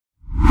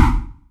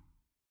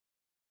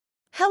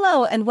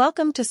Hello and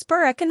welcome to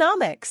Spur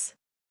Economics.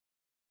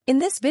 In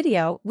this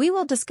video, we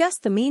will discuss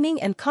the meaning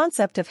and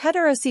concept of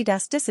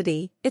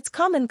heteroscedasticity, its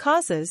common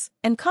causes,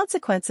 and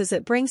consequences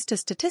it brings to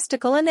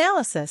statistical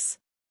analysis.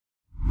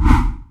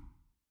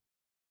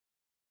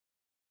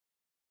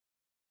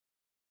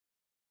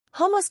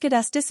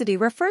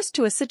 Homoscedasticity refers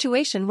to a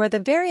situation where the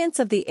variance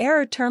of the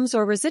error terms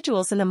or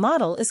residuals in a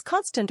model is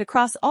constant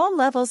across all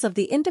levels of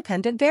the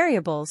independent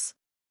variables.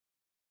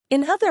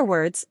 In other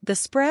words, the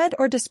spread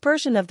or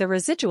dispersion of the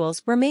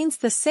residuals remains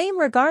the same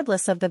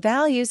regardless of the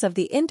values of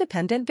the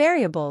independent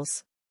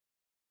variables.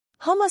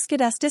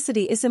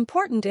 Homoscedasticity is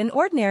important in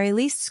ordinary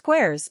least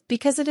squares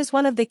because it is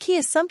one of the key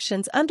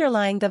assumptions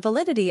underlying the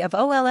validity of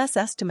OLS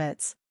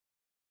estimates.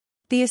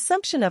 The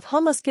assumption of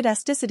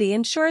homoscedasticity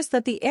ensures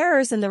that the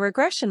errors in the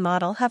regression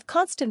model have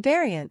constant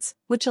variance,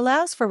 which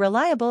allows for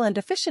reliable and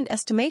efficient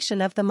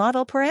estimation of the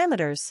model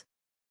parameters.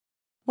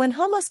 When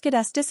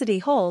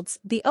homoscedasticity holds,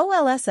 the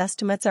OLS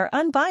estimates are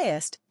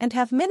unbiased and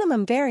have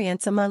minimum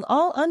variance among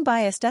all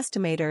unbiased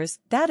estimators,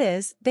 that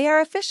is, they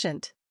are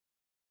efficient.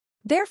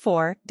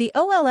 Therefore, the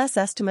OLS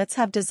estimates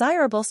have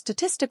desirable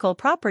statistical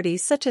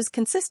properties such as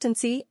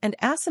consistency and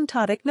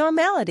asymptotic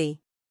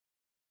normality.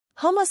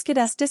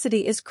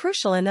 Homoscedasticity is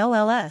crucial in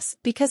OLS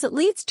because it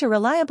leads to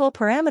reliable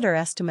parameter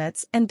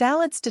estimates and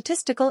valid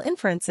statistical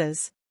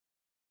inferences.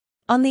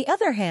 On the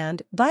other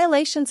hand,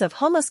 violations of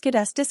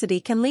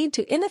homoscedasticity can lead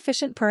to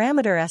inefficient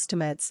parameter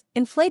estimates,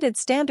 inflated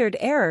standard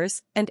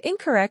errors, and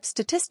incorrect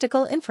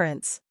statistical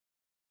inference.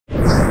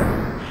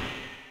 The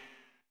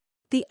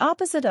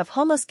opposite of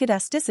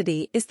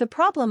homoscedasticity is the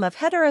problem of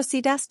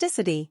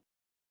heteroscedasticity.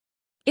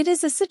 It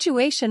is a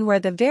situation where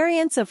the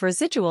variance of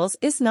residuals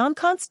is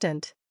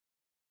non-constant.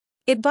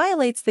 It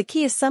violates the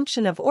key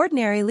assumption of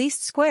ordinary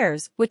least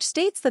squares, which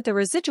states that the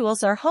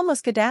residuals are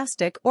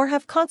homoscedastic or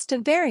have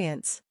constant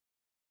variance.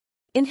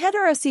 In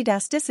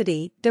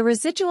heteroscedasticity, the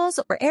residuals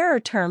or error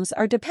terms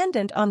are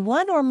dependent on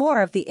one or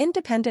more of the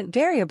independent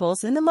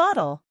variables in the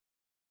model.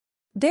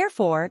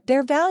 Therefore,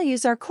 their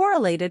values are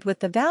correlated with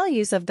the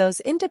values of those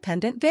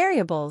independent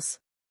variables.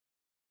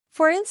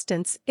 For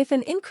instance, if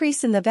an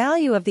increase in the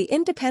value of the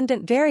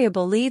independent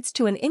variable leads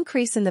to an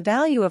increase in the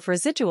value of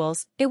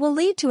residuals, it will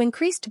lead to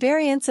increased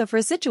variance of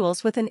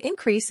residuals with an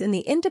increase in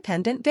the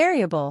independent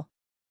variable.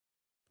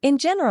 In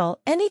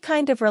general, any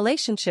kind of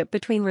relationship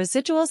between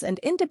residuals and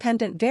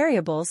independent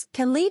variables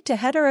can lead to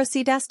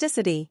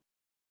heteroscedasticity.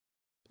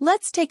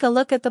 Let's take a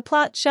look at the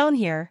plot shown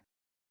here.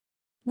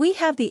 We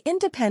have the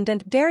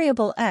independent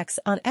variable x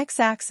on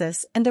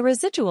x-axis and the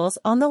residuals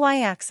on the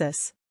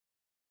y-axis.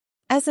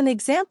 As an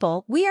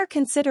example, we are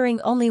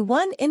considering only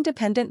one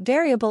independent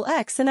variable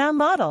x in our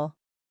model.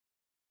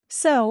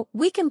 So,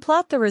 we can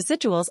plot the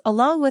residuals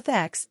along with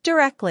x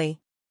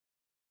directly.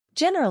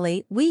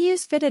 Generally, we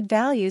use fitted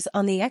values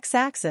on the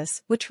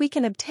x-axis, which we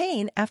can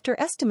obtain after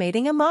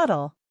estimating a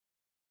model.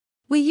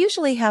 We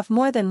usually have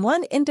more than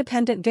one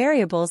independent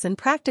variables in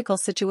practical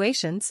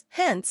situations,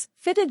 hence,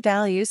 fitted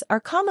values are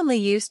commonly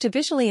used to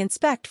visually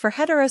inspect for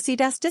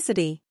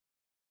heteroscedasticity.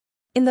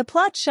 In the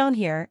plot shown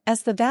here,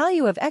 as the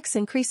value of x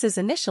increases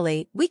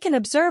initially, we can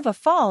observe a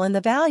fall in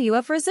the value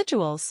of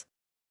residuals.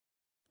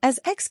 As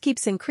x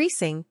keeps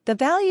increasing, the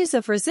values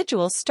of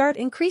residuals start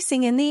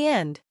increasing in the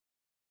end.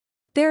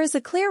 There is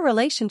a clear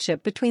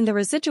relationship between the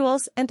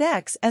residuals and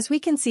x as we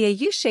can see a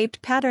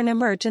U-shaped pattern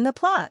emerge in the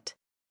plot.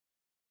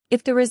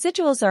 If the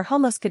residuals are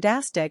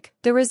homoscedastic,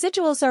 the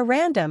residuals are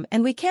random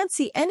and we can't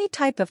see any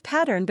type of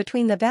pattern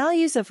between the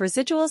values of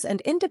residuals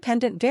and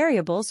independent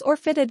variables or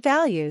fitted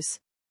values.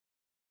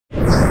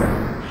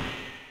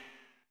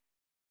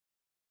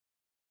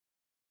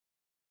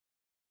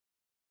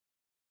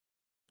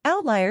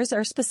 Outliers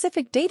are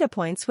specific data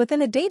points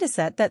within a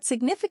dataset that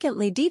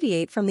significantly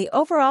deviate from the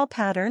overall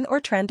pattern or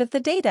trend of the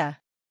data.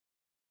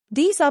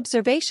 These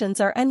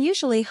observations are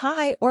unusually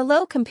high or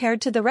low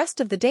compared to the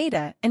rest of the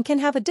data and can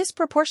have a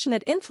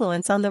disproportionate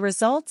influence on the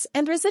results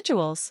and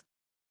residuals.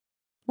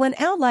 When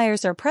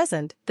outliers are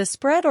present, the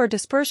spread or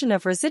dispersion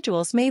of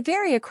residuals may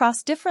vary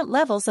across different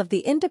levels of the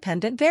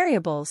independent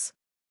variables.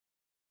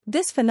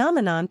 This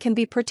phenomenon can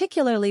be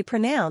particularly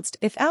pronounced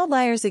if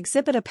outliers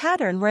exhibit a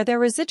pattern where their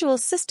residuals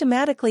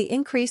systematically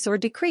increase or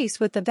decrease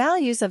with the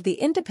values of the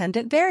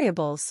independent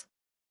variables.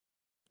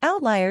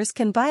 Outliers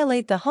can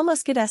violate the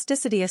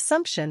homoscedasticity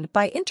assumption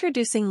by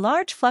introducing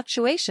large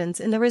fluctuations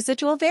in the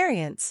residual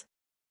variance.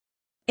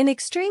 In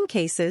extreme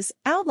cases,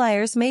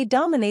 outliers may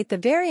dominate the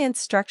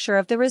variance structure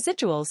of the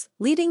residuals,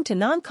 leading to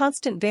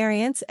non-constant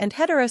variance and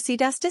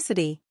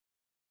heteroscedasticity.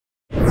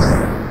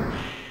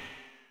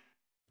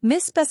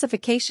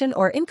 Misspecification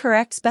or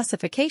incorrect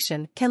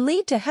specification can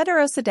lead to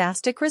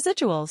heteroscedastic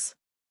residuals.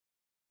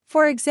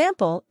 For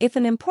example, if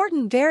an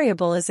important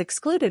variable is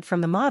excluded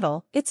from the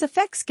model, its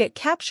effects get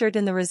captured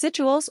in the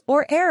residuals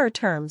or error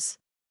terms.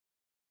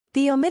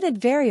 The omitted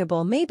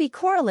variable may be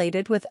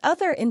correlated with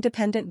other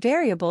independent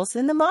variables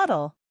in the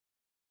model.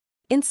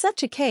 In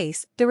such a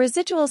case, the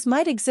residuals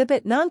might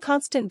exhibit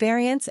non-constant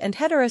variance and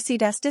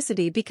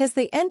heteroscedasticity because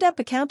they end up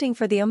accounting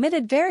for the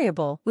omitted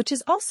variable, which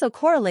is also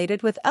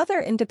correlated with other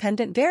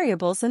independent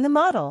variables in the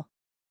model.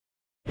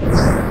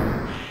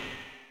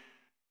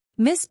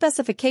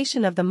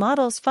 Misspecification of the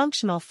model's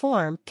functional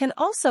form can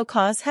also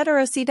cause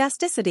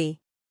heteroscedasticity.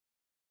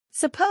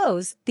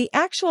 Suppose the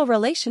actual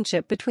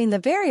relationship between the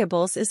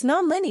variables is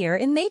nonlinear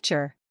in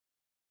nature.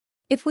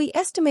 If we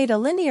estimate a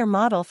linear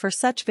model for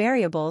such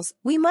variables,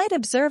 we might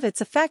observe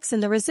its effects in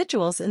the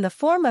residuals in the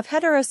form of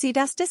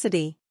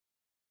heteroscedasticity.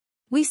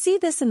 We see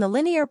this in the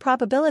linear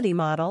probability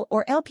model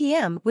or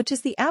LPM, which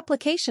is the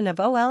application of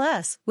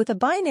OLS with a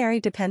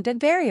binary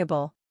dependent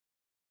variable.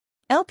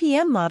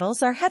 LPM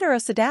models are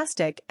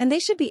heteroscedastic and they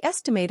should be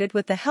estimated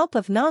with the help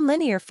of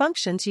nonlinear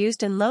functions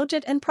used in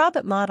logit and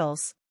probit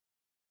models.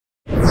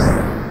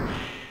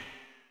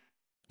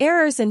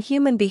 Errors in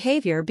human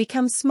behavior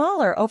become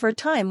smaller over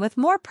time with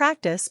more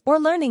practice or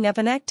learning of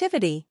an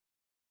activity.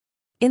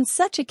 In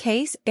such a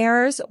case,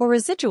 errors or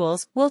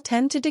residuals will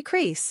tend to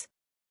decrease.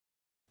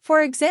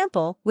 For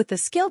example, with the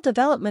skill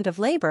development of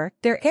labor,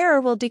 their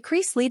error will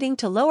decrease, leading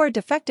to lower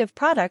defective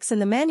products in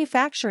the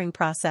manufacturing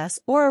process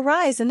or a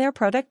rise in their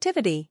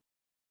productivity.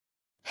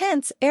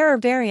 Hence, error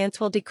variance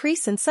will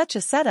decrease in such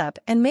a setup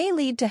and may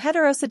lead to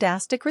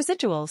heteroscedastic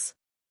residuals.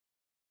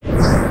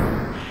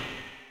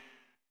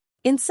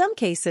 In some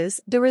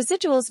cases, the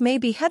residuals may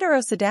be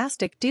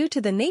heteroscedastic due to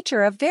the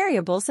nature of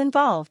variables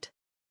involved.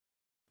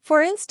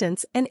 For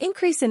instance, an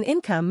increase in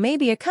income may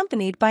be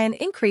accompanied by an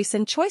increase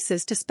in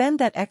choices to spend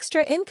that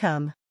extra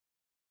income.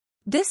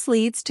 This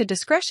leads to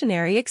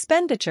discretionary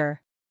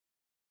expenditure.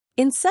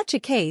 In such a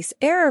case,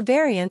 error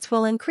variance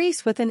will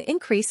increase with an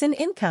increase in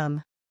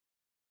income.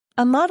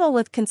 A model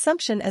with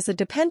consumption as a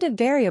dependent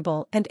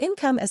variable and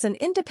income as an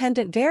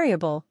independent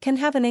variable can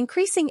have an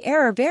increasing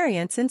error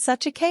variance in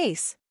such a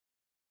case.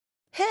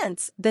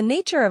 Hence, the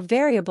nature of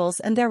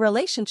variables and their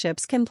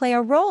relationships can play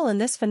a role in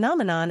this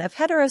phenomenon of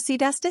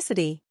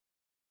heteroscedasticity.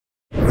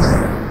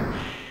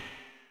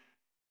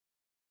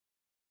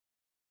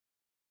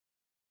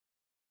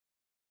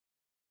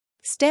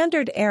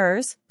 Standard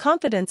errors,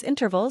 confidence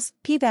intervals,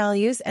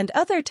 p-values, and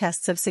other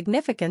tests of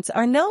significance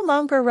are no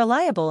longer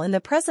reliable in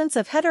the presence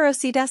of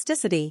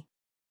heteroscedasticity.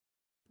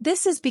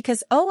 This is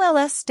because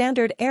OLS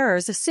standard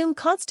errors assume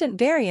constant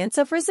variance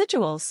of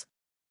residuals.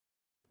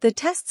 The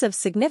tests of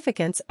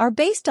significance are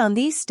based on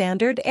these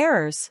standard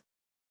errors.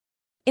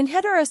 In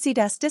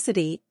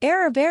heteroscedasticity,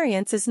 error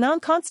variance is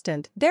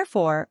non-constant,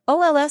 therefore,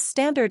 OLS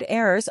standard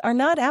errors are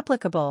not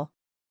applicable.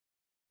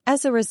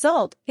 As a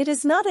result, it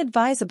is not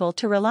advisable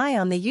to rely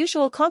on the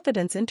usual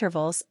confidence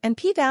intervals and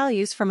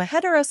p-values from a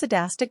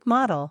heteroscedastic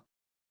model.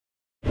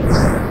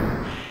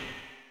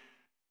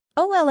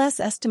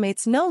 OLS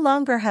estimates no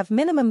longer have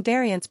minimum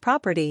variance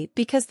property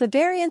because the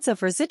variance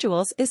of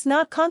residuals is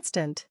not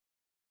constant.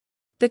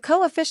 The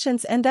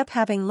coefficients end up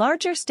having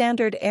larger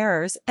standard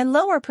errors and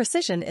lower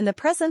precision in the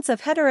presence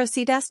of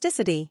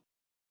heteroscedasticity.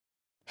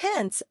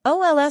 Hence,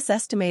 OLS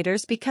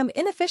estimators become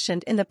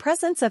inefficient in the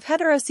presence of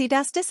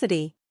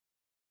heteroscedasticity.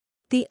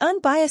 The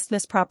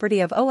unbiasedness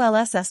property of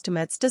OLS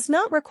estimates does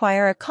not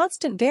require a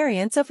constant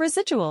variance of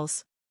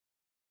residuals.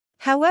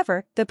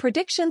 However, the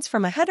predictions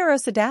from a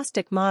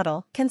heteroscedastic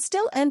model can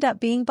still end up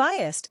being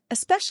biased,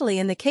 especially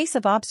in the case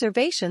of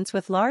observations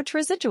with large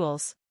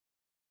residuals.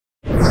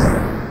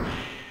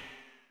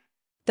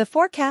 The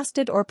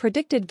forecasted or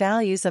predicted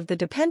values of the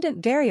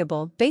dependent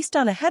variable based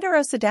on a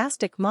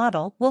heteroscedastic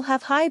model will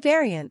have high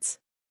variance.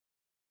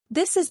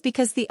 This is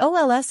because the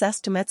OLS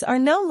estimates are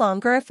no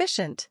longer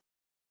efficient.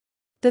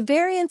 The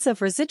variance of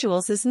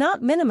residuals is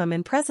not minimum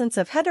in presence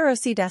of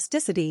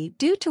heteroscedasticity,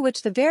 due to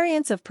which the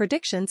variance of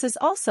predictions is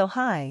also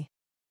high.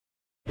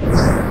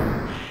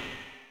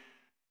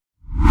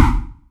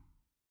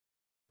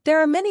 There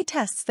are many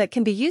tests that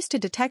can be used to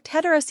detect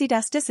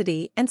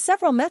heteroscedasticity, and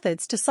several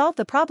methods to solve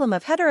the problem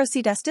of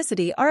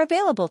heteroscedasticity are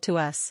available to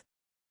us.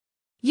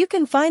 You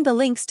can find the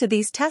links to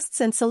these tests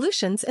and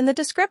solutions in the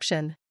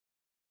description.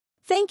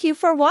 Thank you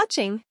for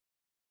watching.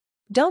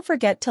 Don't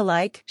forget to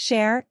like,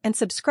 share, and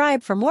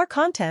subscribe for more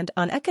content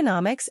on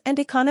economics and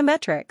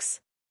econometrics.